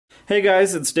Hey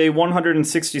guys, it's day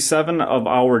 167 of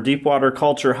our deep water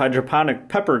culture hydroponic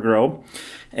pepper grow.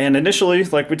 And initially,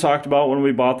 like we talked about when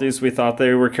we bought these, we thought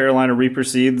they were Carolina Reaper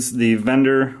seeds. The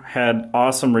vendor had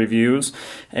awesome reviews.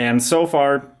 And so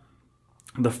far,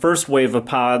 the first wave of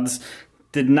pods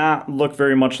did not look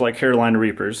very much like Carolina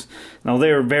Reapers. Now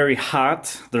they are very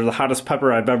hot. They're the hottest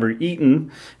pepper I've ever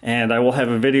eaten. And I will have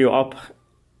a video up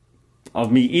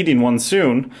of me eating one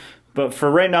soon. But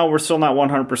for right now, we're still not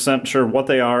 100% sure what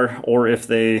they are or if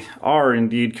they are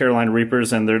indeed Carolina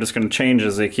Reapers and they're just going to change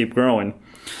as they keep growing.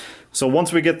 So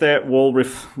once we get that,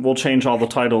 we'll change all the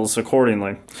titles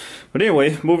accordingly. But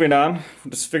anyway, moving on,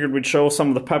 just figured we'd show some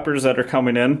of the peppers that are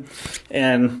coming in.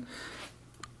 And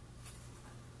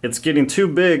it's getting too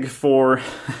big for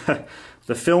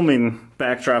the filming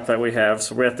backdrop that we have,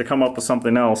 so we have to come up with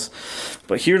something else.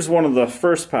 But here's one of the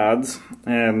first pods,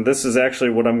 and this is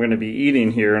actually what I'm going to be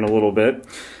eating here in a little bit.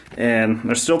 And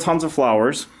there's still tons of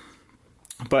flowers,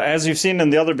 but as you've seen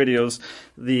in the other videos,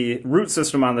 the root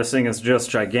system on this thing is just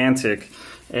gigantic,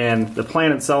 and the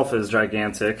plant itself is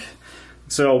gigantic.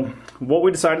 So what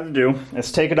we decided to do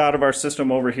is take it out of our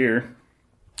system over here,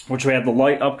 which we have the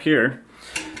light up here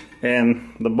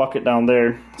and the bucket down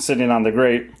there sitting on the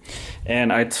grate.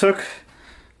 And I took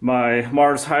my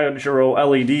Mars Hydro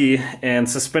LED and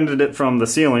suspended it from the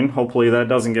ceiling. Hopefully that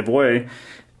doesn't give way.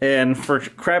 And for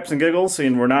craps and giggles,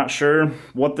 and we're not sure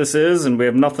what this is and we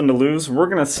have nothing to lose, we're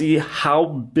gonna see how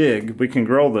big we can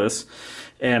grow this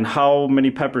and how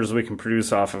many peppers we can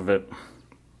produce off of it.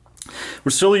 We're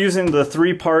still using the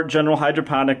 3-part general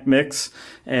hydroponic mix,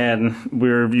 and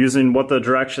we're using what the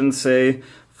directions say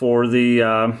for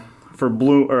the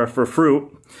for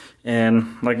fruit.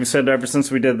 And like we said, ever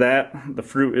since we did that, the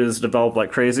fruit is developed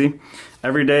like crazy.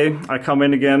 Every day I come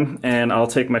in again and I'll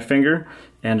take my finger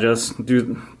and just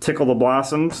tickle the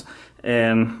blossoms,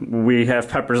 and we have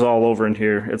peppers all over in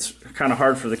here. It's kind of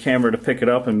hard for the camera to pick it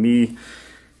up and me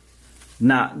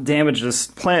not damage this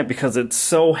plant because it's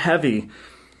so heavy.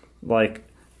 Like,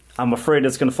 I'm afraid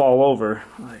it's gonna fall over.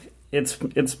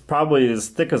 It's probably as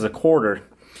thick as a quarter,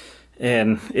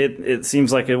 and it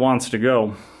seems like it wants to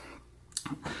go.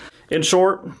 In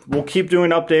short, we'll keep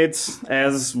doing updates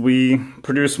as we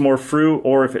produce more fruit,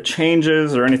 or if it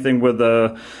changes or anything with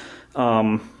the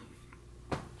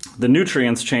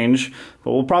nutrients change.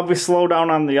 But we'll probably slow down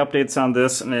on the updates on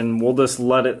this, and then we'll just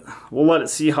let it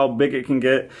see how big it can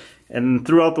get. And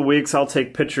throughout the weeks, I'll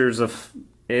take pictures of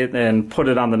it and put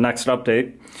it on the next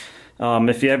update.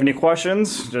 If you have any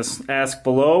questions, just ask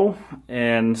below.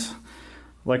 And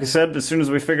like I said, as soon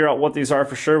as we figure out what these are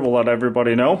for sure, we'll let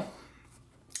everybody know.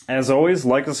 As always,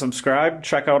 like and subscribe,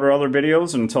 check out our other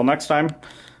videos, and until next time,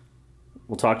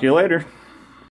 we'll talk to you later.